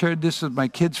I've shared this with my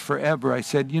kids forever. I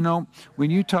said,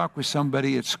 when you talk with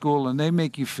somebody at school and they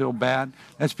make you feel bad,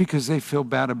 that's because they feel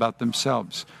bad about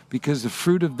themselves, because the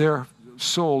fruit of their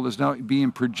soul is now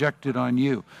being projected on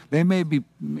you. They may be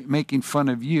making fun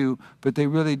of you, but they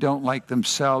really don't like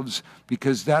themselves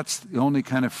because that's the only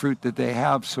kind of fruit that they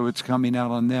have, so it's coming out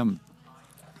on them.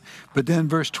 But then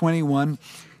verse 21,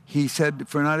 he said,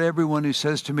 "For not everyone who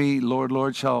says to me, Lord,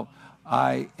 Lord, shall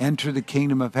I enter the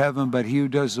kingdom of heaven, but he who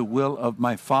does the will of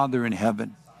my Father in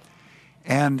heaven."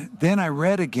 And then I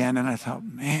read again and I thought,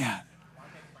 man,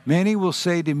 many will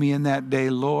say to me in that day,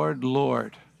 Lord,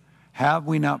 Lord, have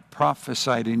we not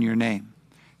prophesied in your name,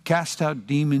 cast out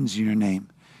demons in your name,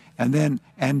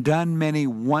 and done many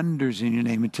wonders in your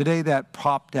name? And today that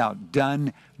popped out,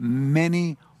 done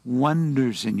many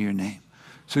wonders in your name.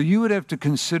 So you would have to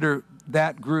consider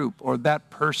that group or that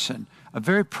person a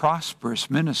very prosperous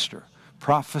minister,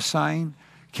 prophesying,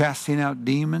 casting out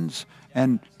demons,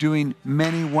 and doing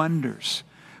many wonders.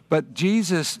 But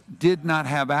Jesus did not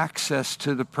have access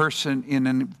to the person in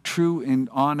a true and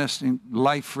honest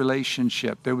life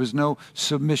relationship. There was no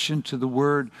submission to the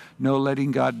word, no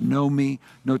letting God know me,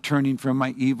 no turning from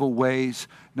my evil ways,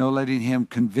 no letting him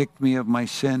convict me of my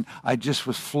sin. I just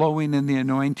was flowing in the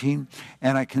anointing,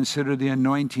 and I consider the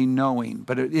anointing knowing.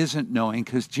 But it isn't knowing,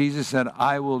 because Jesus said,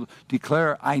 I will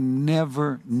declare, I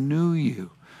never knew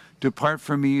you. Depart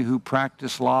from me, you who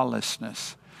practice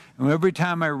lawlessness. And every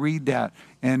time I read that,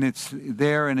 and it's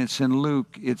there and it's in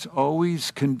Luke, it always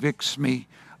convicts me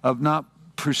of not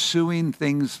pursuing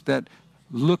things that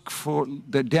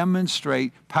that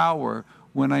demonstrate power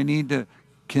when I need to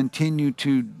continue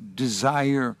to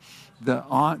desire the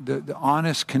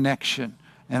honest connection.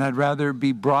 And I'd rather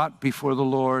be brought before the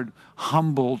Lord,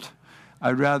 humbled.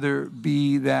 I'd rather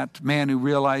be that man who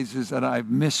realizes that I've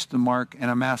missed the mark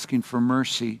and I'm asking for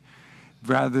mercy,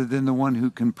 rather than the one who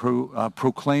can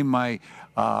proclaim my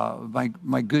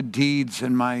good deeds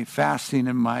and my fasting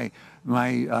and my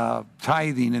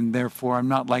tithing, and therefore I'm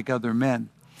not like other men.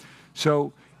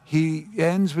 So he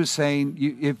ends with saying,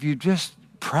 if you just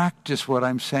practice what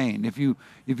I'm saying, if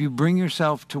you bring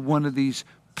yourself to one of these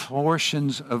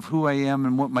portions of who I am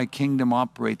and what my kingdom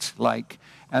operates like,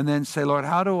 and then say, Lord,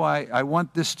 how do I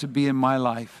want this to be in my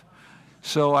life?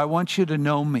 So I want you to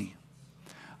know me.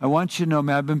 I want you to know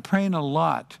me. I've been praying a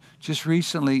lot just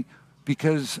recently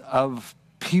because of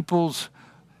people's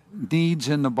needs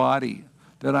in the body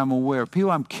that I'm aware of.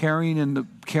 People I'm carrying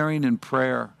in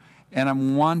prayer, and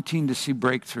I'm wanting to see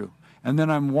breakthrough. And then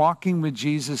I'm walking with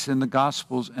Jesus in the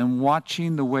Gospels and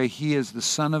watching the way he is the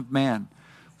Son of Man.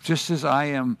 Just as I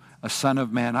am a son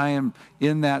of man, I am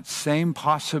in that same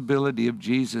possibility of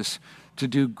Jesus to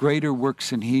do greater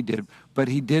works than he did. But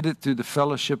he did it through the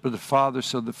fellowship of the Father,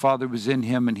 so the Father was in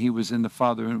him and he was in the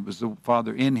Father, and it was the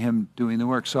Father in him doing the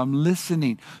work. So I'm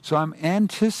listening. So I'm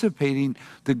anticipating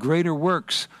the greater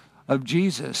works of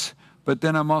Jesus. But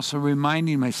then I'm also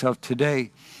reminding myself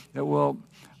today that, well,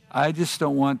 I just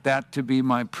don't want that to be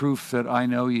my proof that I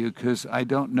know you, because I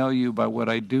don't know you by what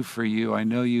I do for you. I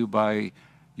know you by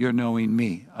your knowing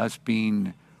me, us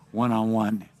being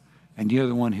one-on-one. And you're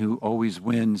the one who always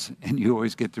wins, and you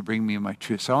always get to bring me in my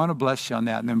truth. So I want to bless you on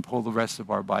that and then pull the rest of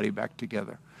our body back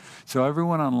together. So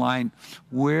everyone online,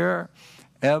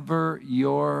 wherever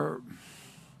your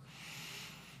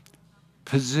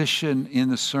position in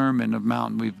the Sermon of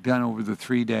Mountain we've done over the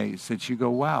 3 days, that you go,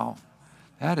 wow,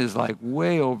 that is like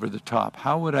way over the top.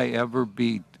 How would I ever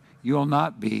be? You'll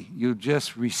not be. You'll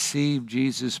just receive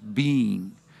Jesus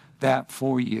being that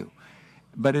for you.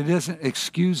 But it doesn't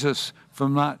excuse us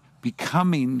from not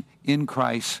becoming in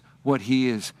Christ what he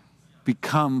has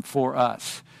become for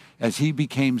us. As he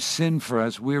became sin for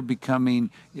us, we're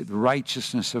becoming the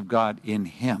righteousness of God in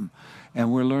him.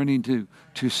 And we're learning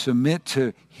to submit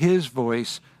to his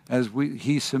voice as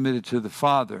he submitted to the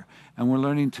Father. And we're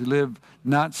learning to live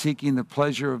not seeking the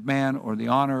pleasure of man or the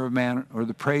honor of man or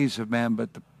the praise of man, but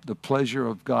the pleasure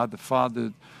of God the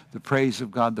Father, the praise of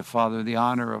God the Father, the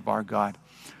honor of our God.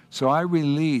 So I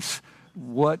release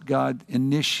what God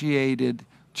initiated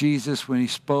Jesus when he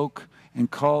spoke and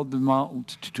called them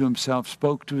out to himself,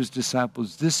 spoke to his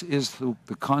disciples. This is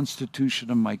the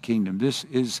constitution of my kingdom. This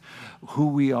is who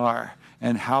we are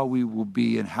and how we will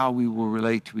be and how we will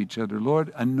relate to each other.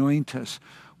 Lord, anoint us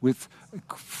with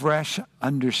fresh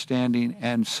understanding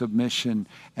and submission.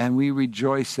 And we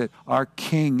rejoice that our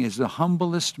King is the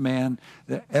humblest man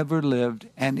that ever lived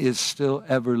and is still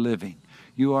ever living.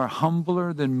 You are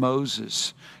humbler than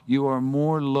Moses. You are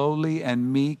more lowly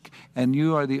and meek, and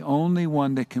you are the only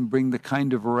one that can bring the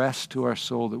kind of rest to our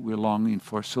soul that we're longing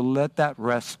for. So let that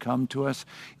rest come to us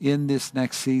in this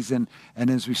next season. And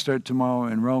as we start tomorrow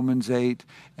in Romans 8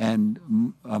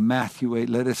 and Matthew 8,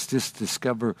 let us just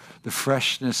discover the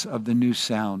freshness of the new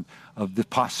sound, of the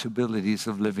possibilities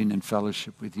of living in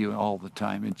fellowship with you all the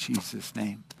time. In Jesus'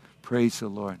 name. Praise the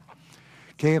Lord.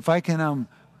 Okay, if I can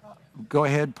go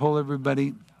ahead, pull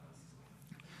everybody.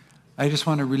 I just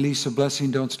want to release a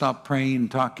blessing. Don't stop praying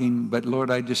and talking. But Lord,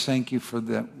 I just thank you for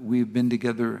that we've been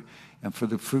together, and for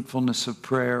the fruitfulness of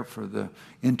prayer, for the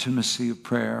intimacy of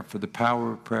prayer, for the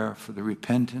power of prayer, for the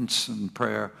repentance and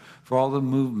prayer, for all the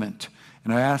movement.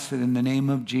 And I ask that in the name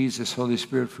of Jesus, Holy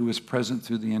Spirit, who was present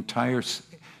through the entire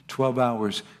 12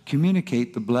 hours,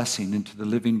 communicate the blessing into the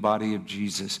living body of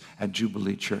Jesus at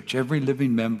Jubilee Church. Every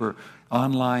living member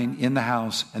online, in the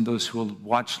house, and those who will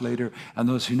watch later, and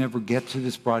those who never get to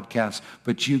this broadcast,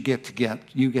 but you get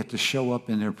to show up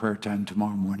in their prayer time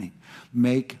tomorrow morning.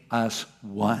 Make us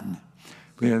one.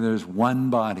 Where there's one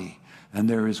body, and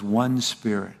there is one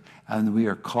Spirit, and we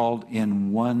are called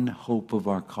in one hope of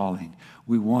our calling.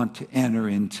 We want to enter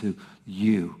into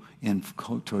you in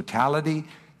totality,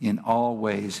 in all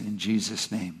ways, in Jesus'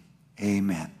 name.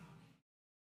 Amen.